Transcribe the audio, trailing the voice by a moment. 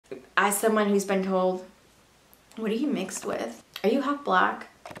as someone who's been told, what are you mixed with? Are you half black?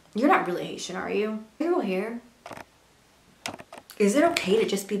 You're not really Haitian, are you? Are you here? Is it okay to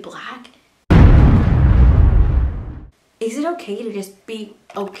just be black? Is it okay to just be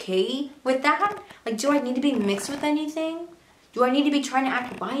okay with that? Like, do I need to be mixed with anything? Do I need to be trying to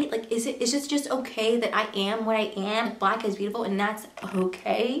act white? Like, is it just okay that I am what I am? Black is beautiful and that's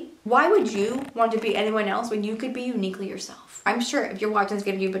okay? Why would you want to be anyone else when you could be uniquely yourself? I'm sure if you're watching this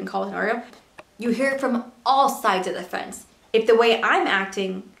video, you've been called an Oreo. You hear it from all sides of the fence. If the way I'm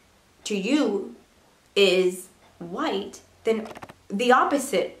acting to you is white, then the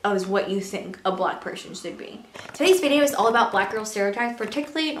opposite of what you think a black person should be. Today's video is all about black girl stereotypes,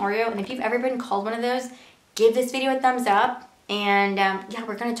 particularly an Oreo. And if you've ever been called one of those, give this video a thumbs up. And yeah,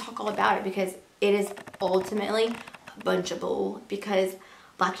 we're gonna talk all about it because it is ultimately a bunch of bull, because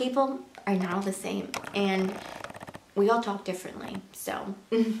black people are not all the same and we all talk differently. So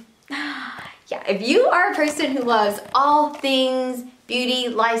yeah, if you are a person who loves all things beauty,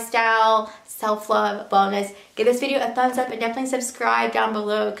 lifestyle, self-love, wellness, give this video a thumbs up and definitely subscribe down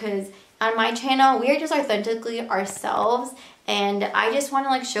below, because on my channel, we are just authentically ourselves. And I just want to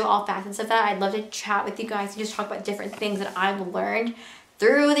like show all facets of that. I'd love to chat with you guys and just talk about different things that I've learned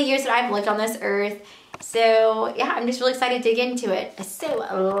through the years that I've lived on this earth. So yeah, I'm just really excited to dig into it. So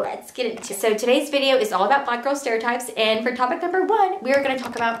let's get into it. So today's video is all about black girl stereotypes. And for topic number 1, we are going to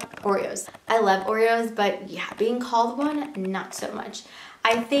talk about Oreos. I love Oreos, but yeah, being called one, not so much.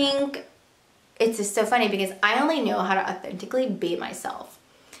 I think it's just so funny because I only know how to authentically be myself.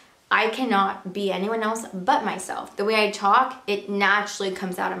 I cannot be anyone else but myself. The way I talk, it naturally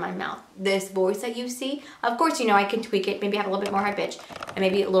comes out of my mouth. This voice that you see, of course, you know, I can tweak it, maybe have a little bit more high pitch and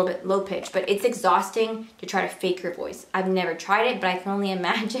maybe a little bit low pitch, but it's exhausting to try to fake your voice. I've never tried it, but I can only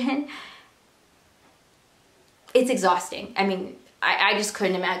imagine. It's exhausting. I mean, I just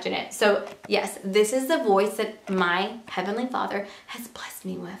couldn't imagine it. So yes, this is the voice that my Heavenly Father has blessed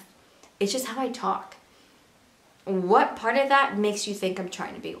me with. It's just how I talk. What part of that makes you think I'm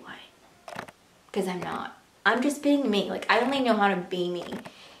trying to be white? Because I'm not. I'm just being me. Like, I only know how to be me.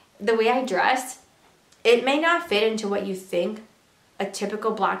 The way I dress, it may not fit into what you think a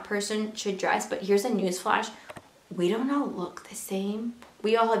typical black person should dress, but here's a newsflash. We don't all look the same.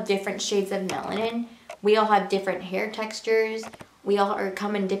 We all have different shades of melanin. We all have different hair textures. We all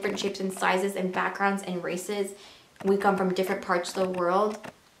come in different shapes and sizes and backgrounds and races. We come from different parts of the world.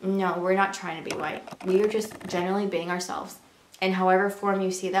 No, we're not trying to be white. We are just generally being ourselves. And however form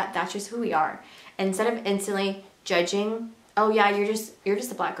you see that, that's just who we are. And instead of instantly judging, oh yeah, you're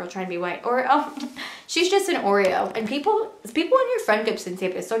just a black girl trying to be white, or oh, she's just an Oreo. And people in your friend groups can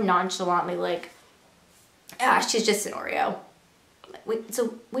say this so nonchalantly, like, ah, she's just an Oreo. Wait,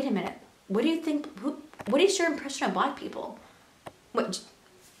 so wait a minute. What do you think? What is your impression of black people? What?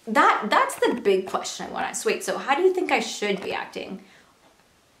 That's the big question I want to ask. Wait, so how do you think I should be acting?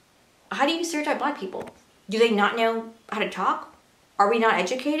 How do you stereotype black people? Do they not know how to talk? Are we not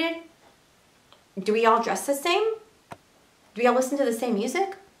educated? Do we all dress the same? Do we all listen to the same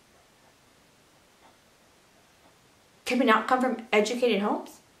music? Can we not come from educated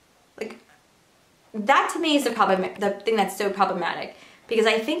homes? Like, that to me is the thing that's so problematic. Because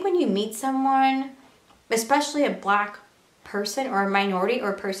I think when you meet someone, especially a black person or a minority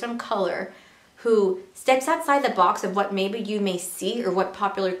or a person of color, who steps outside the box of what maybe you may see or what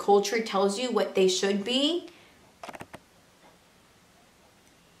popular culture tells you what they should be,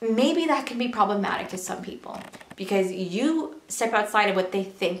 maybe that can be problematic to some people because you step outside of what they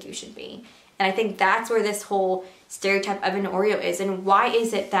think you should be. And I think that's where this whole stereotype of an Oreo is. And why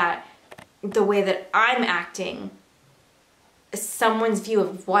is it that the way that I'm acting, someone's view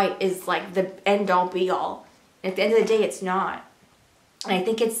of white is like the end all be all. And at the end of the day, it's not. And I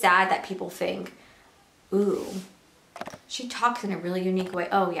think it's sad that people think, ooh, she talks in a really unique way.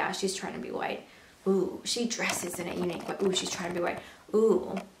 Oh yeah, she's trying to be white. Ooh, she dresses in a unique way. Ooh, she's trying to be white.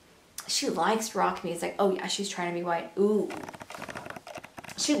 Ooh, she likes rock music. Oh yeah, she's trying to be white. Ooh,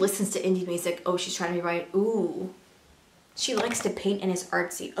 she listens to indie music. Oh, she's trying to be white. Ooh, she likes to paint and is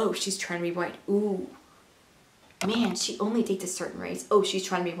artsy. Oh, she's trying to be white. Ooh, man, she only dates a certain race. Oh, she's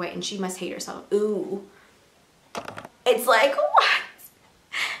trying to be white and she must hate herself. Ooh. It's like, what?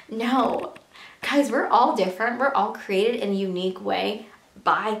 No, guys, we're all different. We're all created in a unique way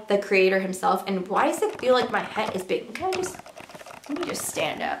by the creator himself. And why does it feel like my head is big? Let me just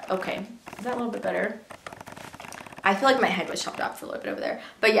stand up. Okay, is that a little bit better? I feel like my head was chopped off for a little bit over there.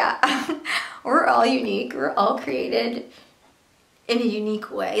 But yeah, we're all unique. We're all created in a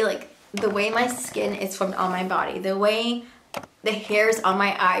unique way. Like the way my skin is formed on my body, the way the hairs on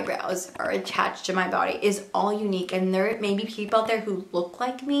my eyebrows are attached to my body is all unique. And there may be people out there who look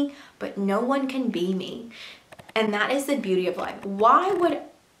like me, but no one can be me. And that is the beauty of life.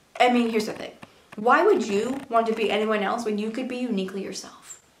 Here's the thing. Why would you want to be anyone else when you could be uniquely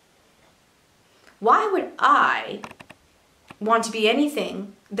yourself? Why would I want to be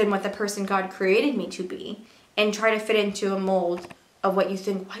anything than what the person God created me to be and try to fit into a mold of what you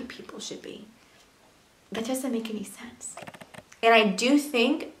think white people should be? That doesn't make any sense. And I do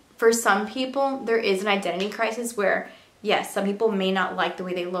think for some people, there is an identity crisis where, yes, some people may not like the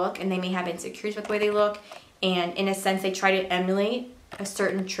way they look and they may have insecurities with the way they look. And in a sense, they try to emulate a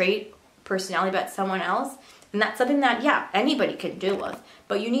certain trait, personality about someone else. And that's something that, yeah, anybody can deal with.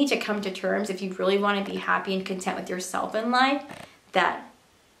 But you need to come to terms, if you really want to be happy and content with yourself in life, that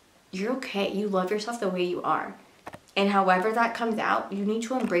you're okay. You love yourself the way you are. And however that comes out, you need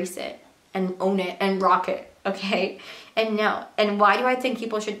to embrace it and own it and rock it, okay? And no. And why do I think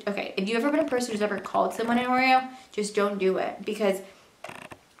people should, okay, if you've ever been a person who's ever called someone an Oreo, just don't do it. Because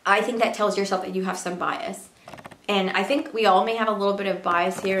I think that tells yourself that you have some bias. And I think we all may have a little bit of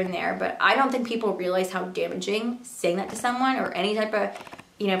bias here and there, but I don't think people realize how damaging saying that to someone or any type of,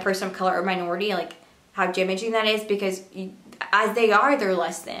 person of color or minority, like how damaging that is, because as they are, they're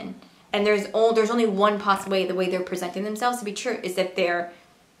less than. And there's only one possible way, the way they're presenting themselves to be true, is that they're,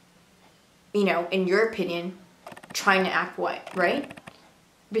 in your opinion, trying to act white, right?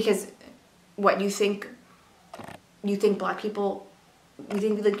 Because what you think black people, you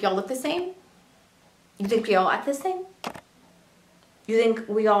think y'all look the same? You think we all act the same? You think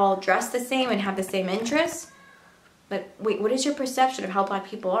we all dress the same and have the same interests? But wait, what is your perception of how black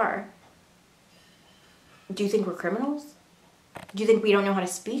people are? Do you think we're criminals? Do you think we don't know how to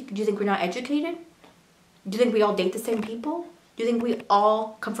speak? Do you think we're not educated? Do you think we all date the same people? Do you think we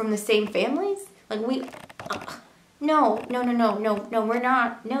all come from the same families? No, we're not. No, we're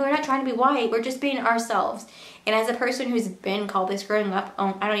not trying to be white. We're just being ourselves. And as a person who's been called this growing up,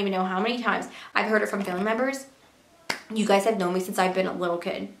 I don't even know how many times I've heard it from family members. You guys have known me since I've been a little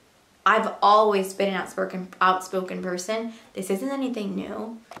kid. I've always been an outspoken person. This isn't anything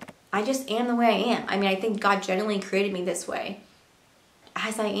new. I just am the way I am. I think God genuinely created me this way.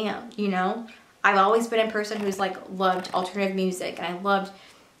 As I am, I've always been a person who's loved alternative music, and I loved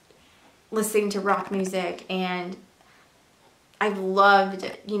listening to rock music, and I've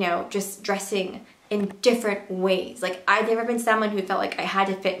loved, just dressing in different ways. I've never been someone who felt like I had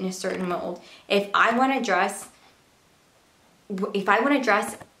to fit in a certain mold. If I want to dress,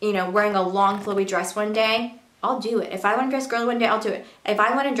 wearing a long flowy dress one day, I'll do it. If I want to dress girly one day, I'll do it. If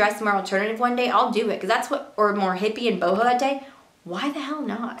I want to dress more alternative one day, I'll do it. Because or more hippie and boho that day, why the hell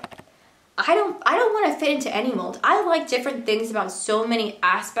not? I don't want to fit into any mold. I like different things about so many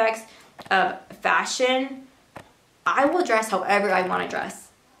aspects of fashion. I will dress however I want to dress.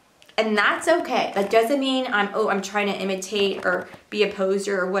 And that's okay. That doesn't mean I'm trying to imitate or be a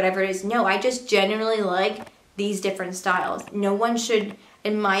poser or whatever it is. No, I just genuinely like these different styles. No one should,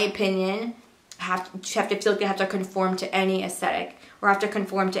 in my opinion, have to feel like they have to conform to any aesthetic or have to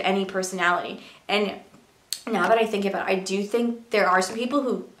conform to any personality. And now that I think about it, I do think there are some people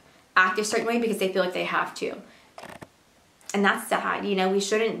who act a certain way because they feel like they have to. And that's sad. We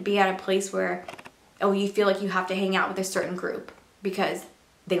shouldn't be at a place where, you feel like you have to hang out with a certain group because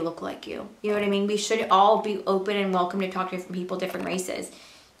they look like you. You know what I mean? We should all be open and welcome to talk to different people, different races.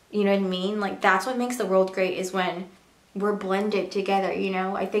 You know what I mean? That's what makes the world great, is when we're blended together,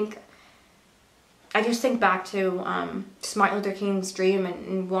 I just think back to Martin Luther King's dream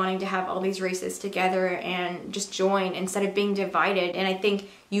and wanting to have all these races together and just join instead of being divided. And I think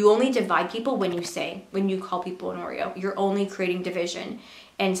you only divide people when you call people an Oreo. You're only creating division.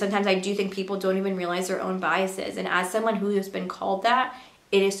 And sometimes I do think people don't even realize their own biases. And as someone who has been called that,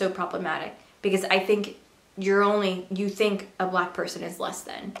 it is so problematic. Because I think you think a black person is less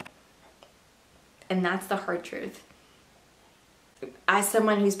than. And that's the hard truth. As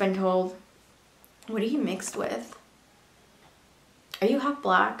someone who's been told, what are you mixed with? Are you half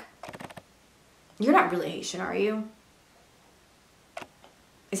black? You're not really Haitian, are you?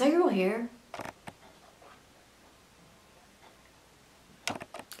 Is that your real hair?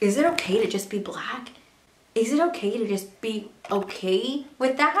 Is it okay to just be black? Is it okay to just be okay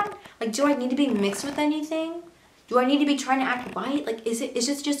with that? Do I need to be mixed with anything? Do I need to be trying to act white? Is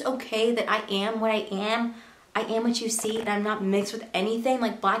it just okay that I am what I am? I am what you see, and I'm not mixed with anything.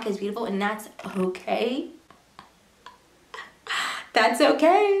 Black is beautiful, and that's okay? That's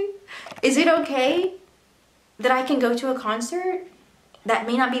okay. Is it okay that I can go to a concert that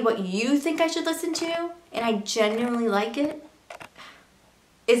may not be what you think I should listen to, and I genuinely like it?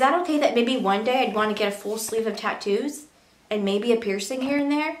 Is that okay that maybe one day I'd want to get a full sleeve of tattoos? and maybe a piercing here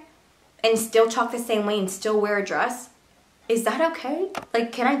and there and still talk the same way and still wear a dress? Is that okay?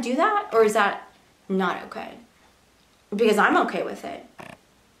 Like, can I do that? Or is that not okay? Because I'm okay with it.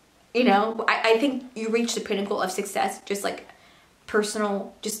 You know, I think you reach the pinnacle of success, just like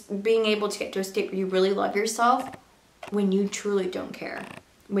personal, just being able to get to a state where you really love yourself when you truly don't care.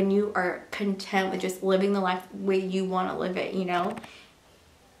 When you are content with just living the life the way you want to live it, you know?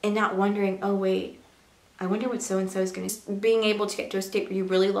 And not wondering, oh wait, I wonder what so-and-so is going to... Being able to get to a state where you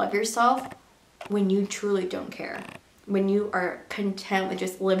really love yourself when you truly don't care. When you are content with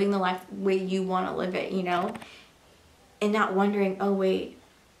just living the life the way you want to live it, you know? And not wondering, oh wait,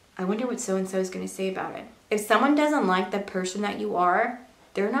 I wonder what so-and-so is going to say about it. If someone doesn't like the person that you are,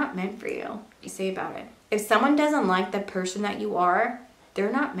 they're not meant for you. You say about it. If someone doesn't like the person that you are,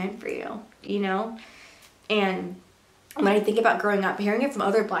 they're not meant for you, you know? And when I think about growing up, hearing it from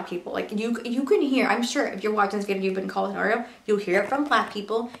other black people, like you can hear, I'm sure if you're watching this video, you've been called an Oreo, you'll hear it from black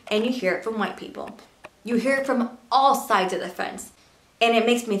people and you hear it from white people. You hear it from all sides of the fence. And it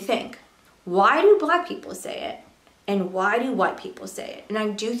makes me think, why do black people say it? And why do white people say it? And I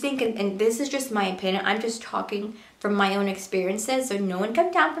do think, and this is just my opinion, I'm just talking from my own experiences, so no one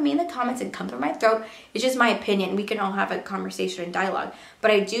come down for me in the comments and come for my throat. It's just my opinion. We can all have a conversation and dialogue.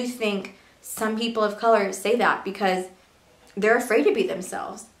 But I do think some people of color say that because they're afraid to be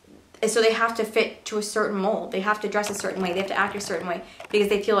themselves. And so they have to fit to a certain mold. They have to dress a certain way. They have to act a certain way because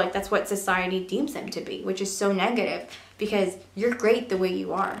they feel like that's what society deems them to be, which is so negative because you're great the way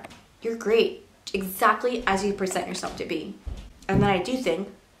you are. You're great exactly as you present yourself to be. And then I do think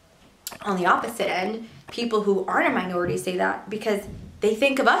on the opposite end, people who aren't a minority say that because they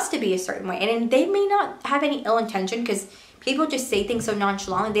think of us to be a certain way. And they may not have any ill intention because people just say things so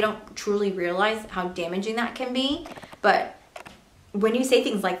nonchalantly, they don't truly realize how damaging that can be. But when you say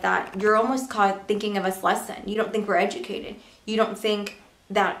things like that, you're almost caught thinking of us less than. You don't think we're educated. You don't think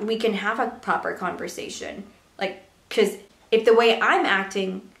that we can have a proper conversation. Like, because if the way I'm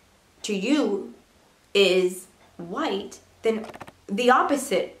acting to you is white, then the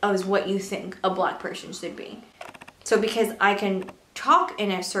opposite of what you think a black person should be. So because I can talk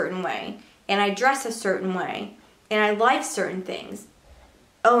in a certain way, and I dress a certain way, and I like certain things,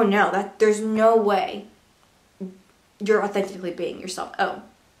 oh no, there's no way you're authentically being yourself. Oh,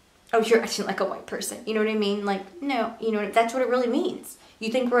 you're acting like a white person. You know what I mean? Like, no, you know, that's what it really means.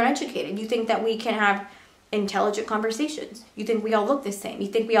 You think we're uneducated. You think that we can have intelligent conversations. You think we all look the same. You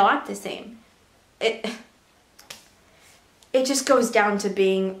think we all act the same. It just goes down to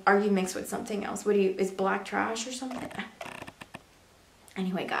being, are you mixed with something else? Is black trash or something?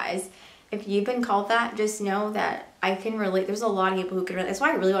 Anyway, guys, if you've been called that, just know that I can relate. There's a lot of people who can relate. That's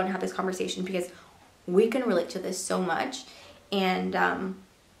why I really want to have this conversation because we can relate to this so much. And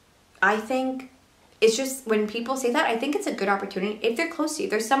I think it's just when people say that, I think it's a good opportunity. If they're close to you,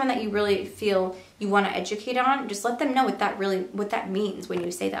 if there's someone that you really feel you want to educate on, just let them know what that means when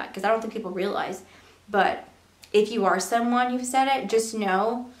you say that. Because I don't think people realize. But if you are someone who said it, just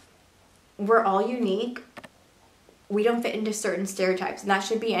know we're all unique. We don't fit into certain stereotypes. And that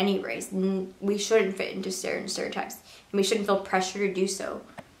should be any race. We shouldn't fit into certain stereotypes. And we shouldn't feel pressure to do so.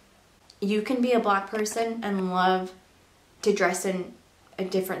 You can be a black person and love to dress in a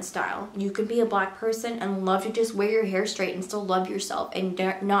different style. You can be a black person and love to just wear your hair straight and still love yourself and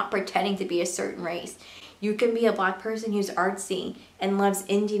not pretending to be a certain race. You can be a black person who's artsy and loves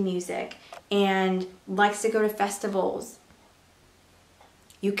indie music and likes to go to festivals.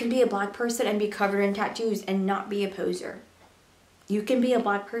 You can be a black person and be covered in tattoos and not be a poser. You can be a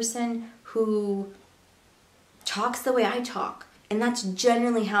black person who talks the way I talk. And that's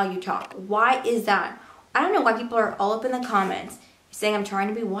generally how you talk. Why is that? I don't know why people are all up in the comments saying I'm trying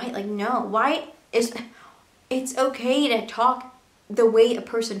to be white. Like, no. It's okay to talk the way a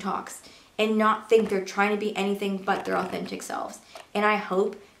person talks and not think they're trying to be anything but their authentic selves. And I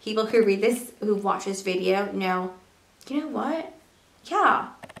hope people who read this, who watch this video, know, you know what? Yeah,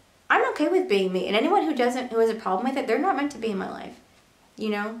 I'm okay with being me. And anyone who has a problem with it, they're not meant to be in my life. You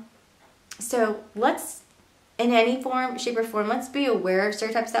know? So let's, in any form, shape, or form, let's be aware of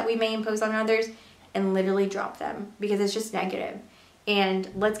stereotypes that we may impose on others and literally drop them because it's just negative. And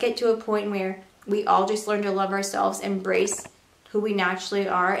let's get to a point where we all just learn to love ourselves, embrace who we naturally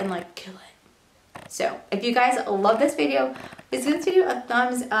are, and like kill it. So if you guys love this video, please give this video a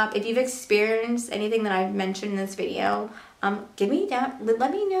thumbs up. If you've experienced anything that I've mentioned in this video, let me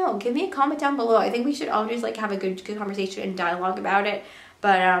know. Give me a comment down below. I think we should all just like have a good conversation and dialogue about it.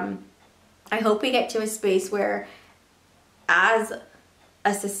 But I hope we get to a space where, as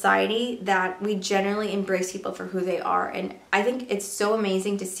a society, that we generally embrace people for who they are. And I think it's so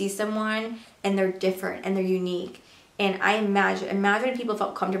amazing to see someone and they're different and they're unique And I imagine if people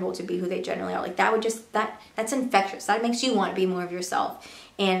felt comfortable to be who they generally are, like that would just, that's infectious. That makes you want to be more of yourself.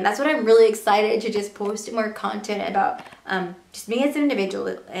 And that's what I'm really excited to just post more content about, just me as an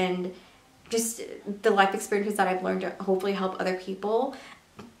individual and just the life experiences that I've learned to hopefully help other people.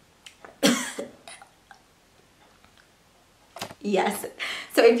 Yes.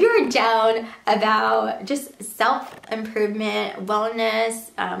 So if you're down about just self-improvement,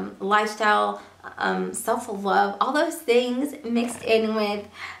 wellness, lifestyle, self-love, all those things mixed in with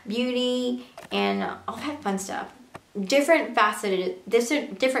beauty and all that fun stuff, different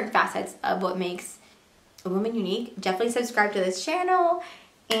facets of what makes a woman unique, definitely subscribe to this channel.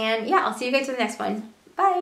 And yeah, I'll see you guys in the next one. Bye.